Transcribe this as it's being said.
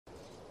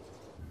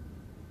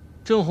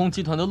正红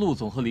集团的陆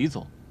总和李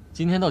总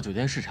今天到酒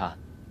店视察，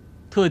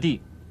特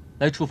地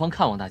来厨房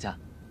看望大家。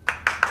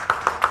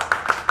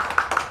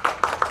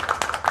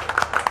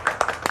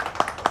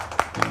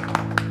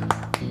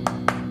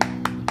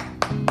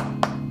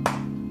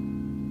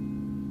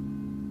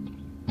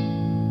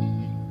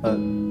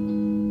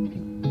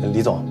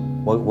李总，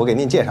我给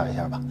您介绍一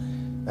下吧。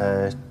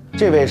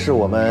这位是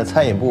我们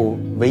餐饮部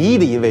唯一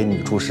的一位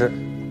女厨师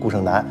顾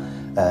胜楠，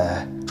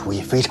厨艺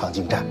非常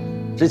精湛。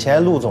之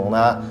前陆总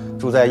呢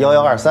住在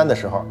1123的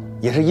时候，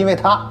也是因为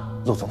她，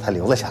陆总才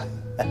留了下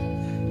来。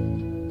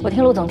我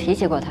听陆总提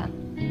起过她，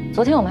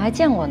昨天我们还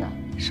见过呢，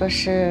说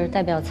是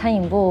代表餐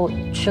饮部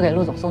去给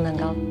陆总送蛋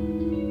糕。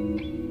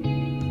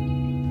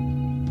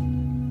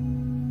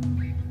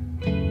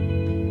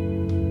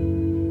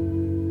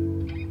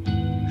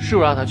是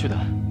我让他去的，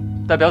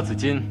代表紫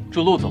金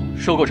祝陆总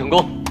收购成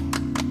功。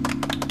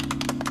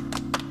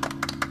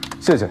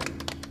谢谢，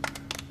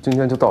今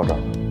天就到这儿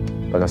了，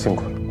大家辛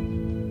苦了。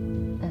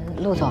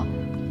陆总，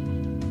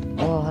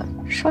我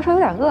稍稍有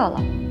点饿了，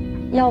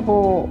要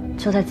不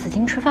就在紫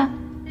金吃饭？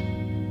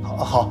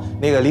好，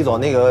那个李总，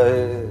那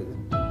个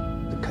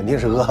肯定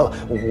是饿了，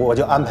我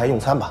就安排用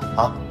餐吧。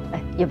啊，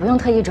也不用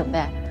特意准备，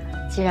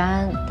既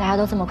然大家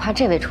都这么夸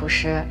这位厨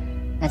师，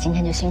那今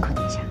天就辛苦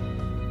你一下。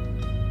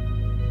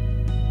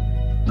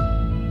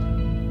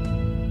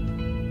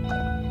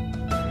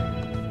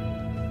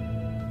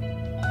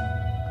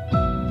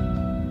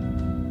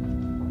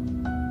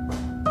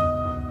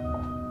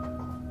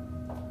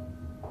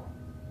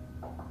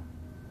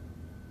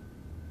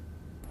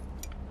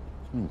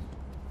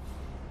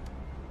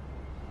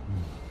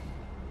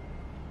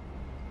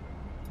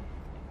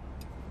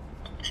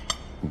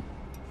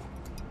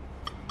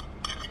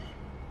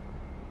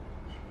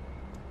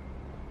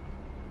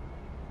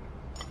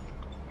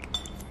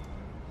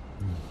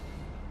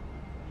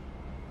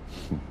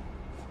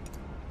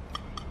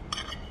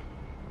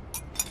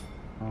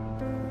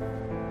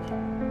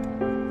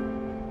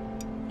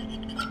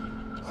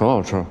很好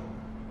吃，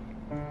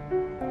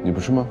你不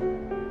吃吗？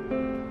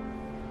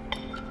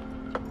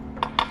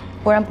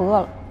不然不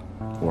饿了。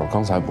我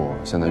刚才不饿，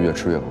现在越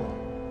吃越饿。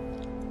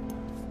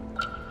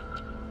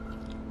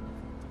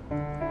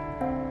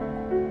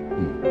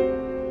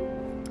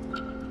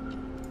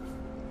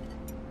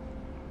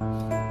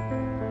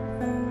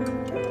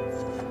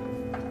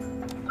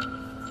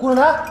顾胜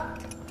楠，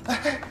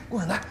顾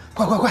胜楠，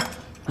快，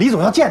李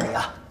总要见你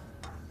啊！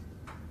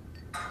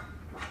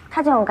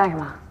他见我干什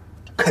么？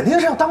肯定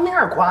是要当面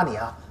夸你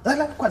啊！来，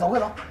快走。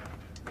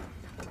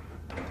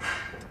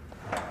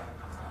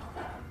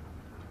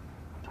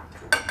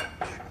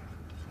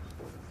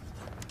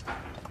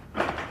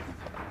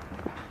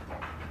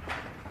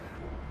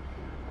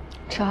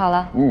吃好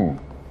了。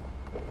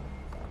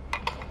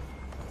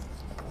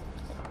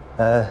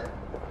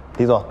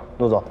李总、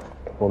陆总，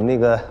我们那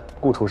个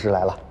顾厨师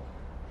来了。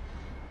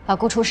把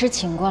顾厨师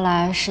请过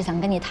来是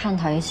想跟你探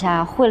讨一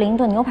下惠灵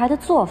顿牛排的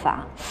做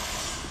法。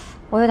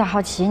我有点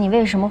好奇，你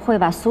为什么会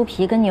把酥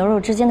皮跟牛肉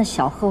之间的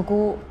小鹤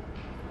菇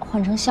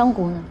换成香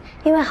菇呢？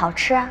因为好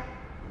吃啊。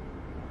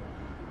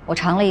我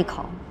尝了一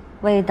口，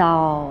味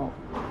道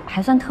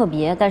还算特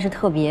别，但是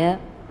特别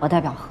不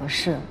代表合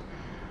适。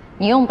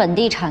你用本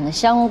地产的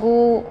香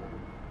菇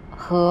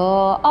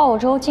和澳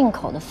洲进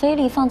口的菲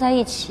力放在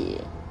一起，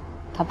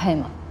它配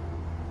吗？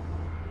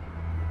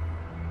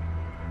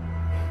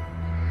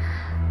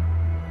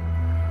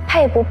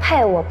配不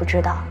配我不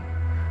知道，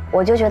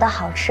我就觉得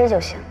好吃就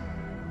行。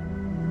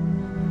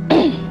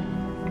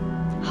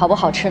好不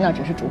好吃呢，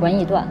只是主观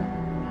臆断；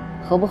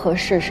合不合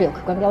适是有客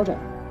观标准。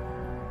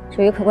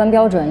至于客观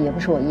标准，也不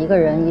是我一个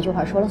人一句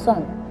话说了算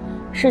的，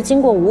是经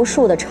过无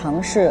数的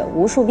尝试、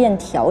无数遍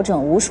调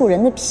整、无数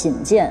人的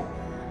品鉴，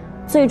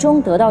最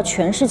终得到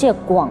全世界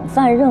广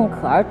泛认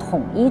可而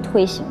统一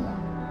推行的。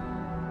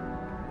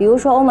比如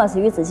说欧玛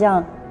斯鱼子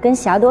酱跟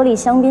霞多丽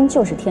香槟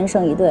就是天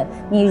生一对，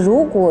你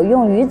如果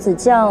用鱼子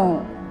酱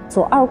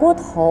做二锅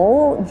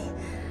头，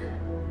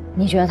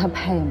你觉得它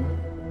配吗？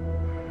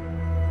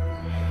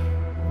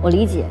我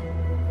理解，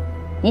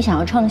你想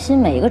要创新，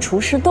每一个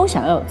厨师都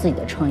想要有自己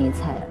的创意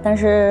菜，但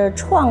是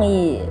创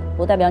意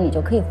不代表你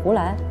就可以胡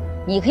来。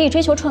你可以追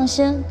求创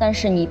新，但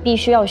是你必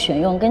须要选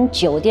用跟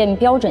酒店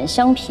标准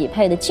相匹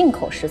配的进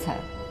口食材，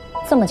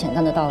这么简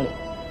单的道理，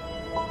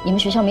你们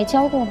学校没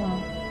教过吗？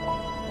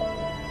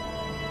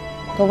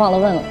都忘了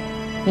问了，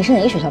你是哪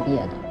个学校毕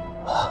业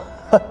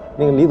的？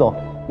那个李总，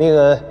那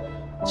个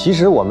其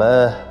实我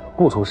们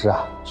顾厨师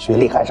啊，学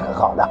历还是很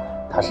好的，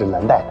他是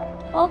蓝带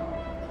的。哦，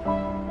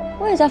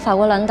我也在法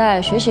国蓝带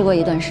学习过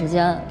一段时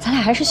间，咱俩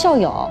还是校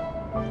友。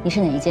你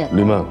是哪一届的？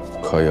李曼，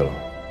可以了。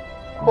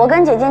我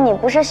跟姐姐你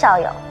不是校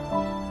友，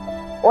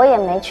我也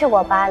没去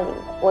过巴黎，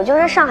我就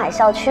是上海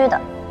校区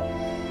的。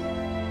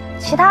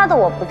其他的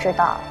我不知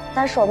道，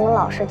但是我们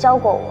老师教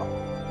过我，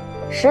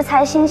食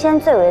材新鲜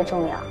最为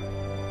重要。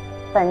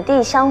本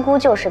地香菇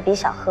就是比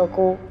小鹤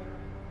菇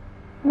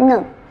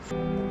嫩。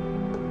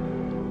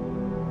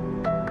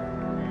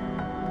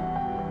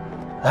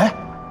哎，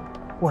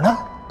我呢？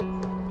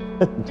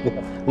这个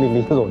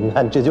李总，你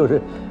看，这就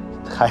是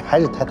还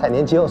是太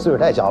年轻，岁数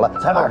太小了，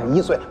才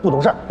21岁，不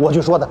懂事儿。我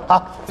去说的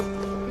啊。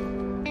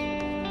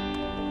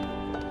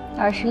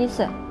21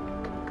岁，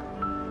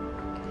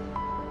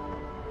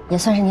也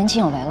算是年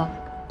轻有为了。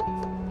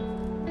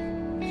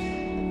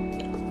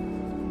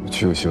我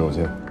去个洗手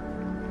间。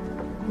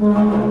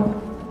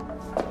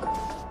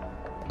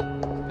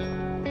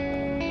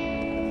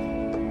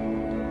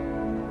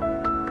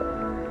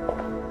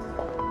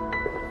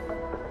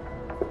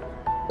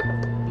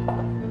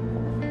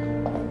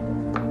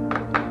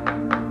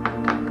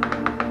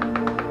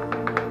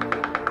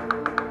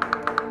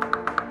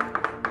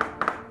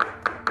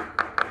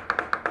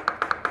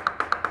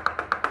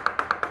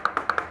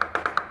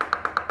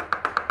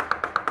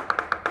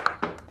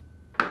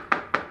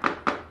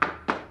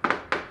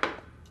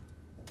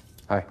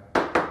哎，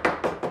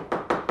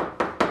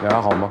你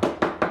还好吗？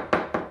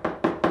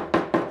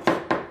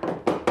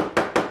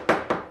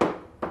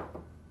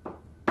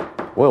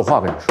我有话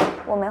跟你说。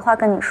我没话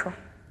跟你说。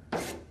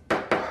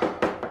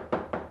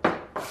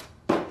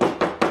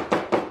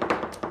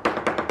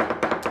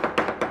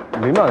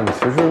黎曼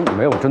其实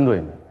没有针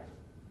对你，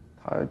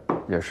他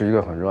也是一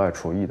个很热爱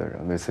厨艺的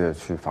人，为此也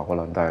去法国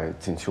蓝带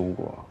进修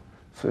过，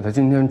所以他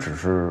今天只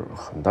是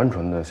很单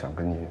纯的想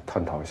跟你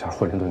探讨一下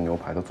惠灵顿牛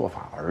排的做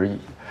法而已。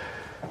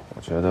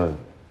我觉得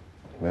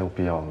没有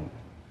必要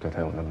对他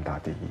有那么大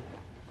敌意，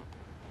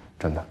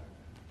真的。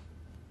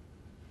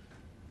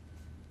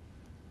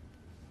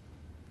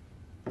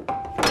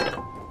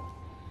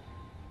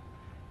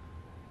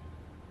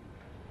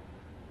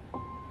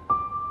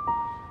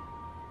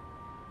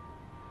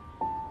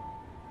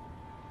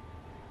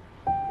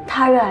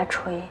他热爱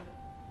厨艺，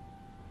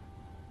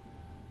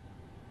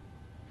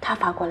他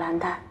法国蓝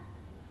带，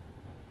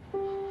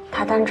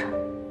他单纯，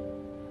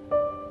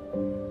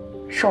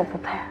是我不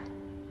配。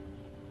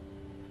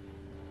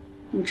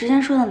你之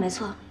前说的没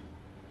错，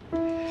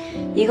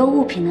一个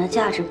物品的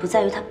价值不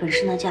在于它本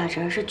身的价值，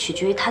而是取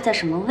决于它在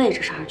什么位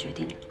置上而决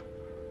定的。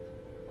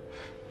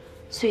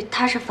所以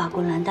他是法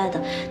国蓝带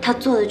的，他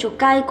做的就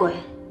该贵，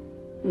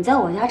你在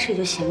我家吃也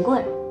就嫌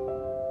贵。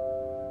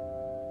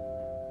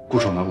顾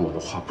少南，我的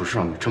话不是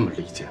让你这么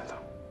理解的。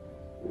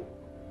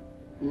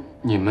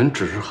你们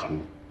只是很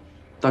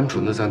单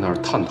纯的在那儿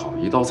探讨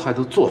一道菜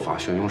的做法，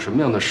选用什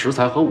么样的食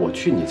材，和我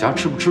去你家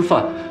吃不吃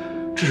饭，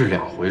这是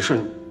两回事。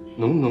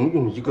能不能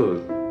用一个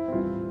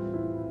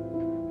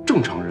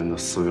正常人的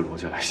思维逻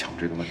辑来想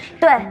这个问题？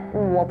对，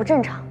我不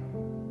正常，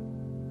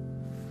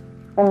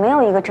我没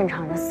有一个正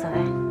常人的思维。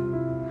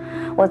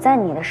我在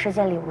你的世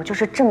界里，我就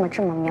是这么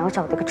渺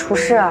小的一个厨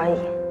师而已，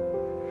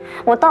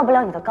我到不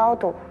了你的高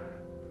度。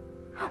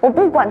我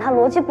不管他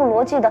逻辑不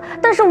逻辑的，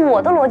但是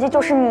我的逻辑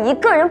就是你一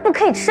个人不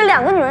可以吃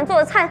2个女人做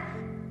的菜。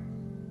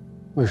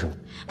为什么？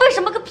为什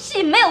么个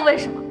屁，没有为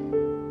什么。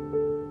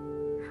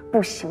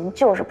不行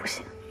就是不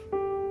行。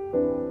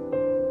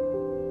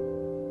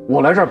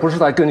我来这儿不是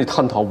在跟你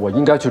探讨我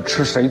应该去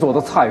吃谁做的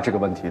菜这个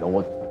问题的，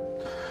我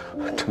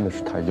真的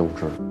是太幼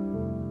稚了。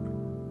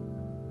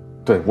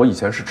对，我以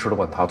前是吃得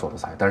惯他做的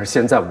菜，但是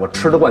现在我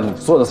吃得惯你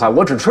做的菜，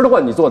我只吃得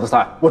惯你做的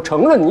菜。我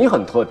承认你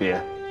很特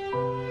别，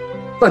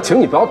但请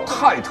你不要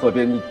太特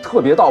别，你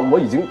特别到我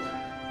已经，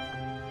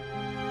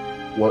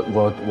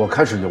我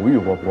开始犹豫，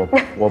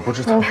我不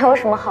知道。你没有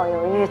什么好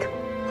犹豫的。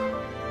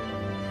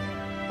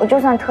我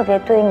就算特别，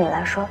对于你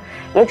来说，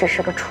也只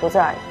是个厨子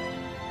而已。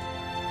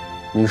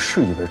你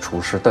是一位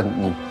厨师，但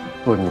你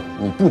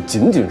不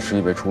仅仅是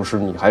一位厨师，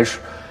你还是，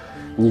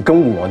你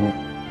跟我，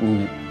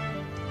你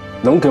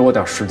能给我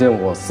点时间，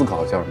我思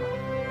考一下吗？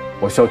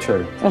我需要确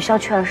认。你需要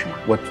确认什么？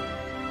我。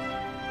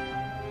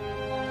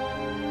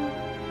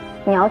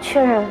你要确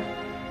认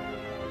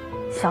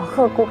小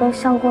鹤菇跟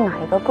香菇哪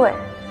一个贵，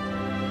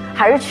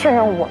还是确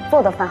认我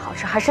做的饭好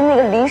吃，还是那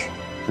个梨？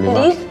我不让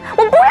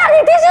你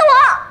提醒我。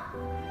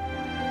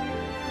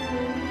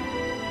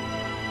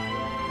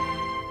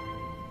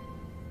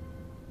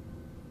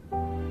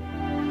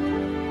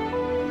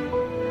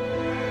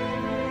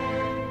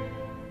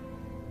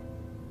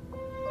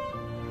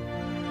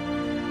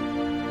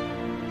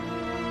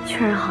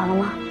确认好了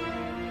吗？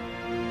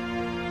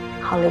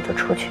好了就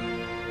出去。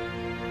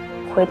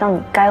回到你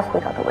该回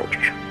到的位置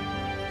上。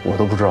我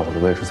都不知道我的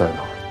位置在哪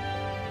儿。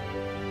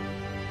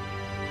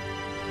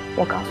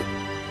我告诉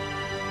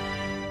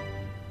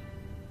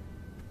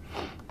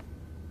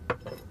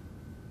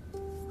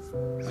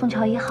你，宋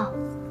桥1号，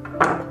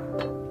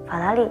法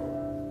拉利，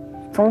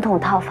总统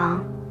套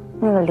房，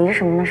那个李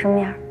什么的身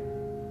边。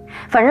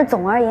反正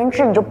总而言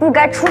之，你就不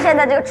该出现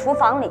在这个厨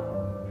房里。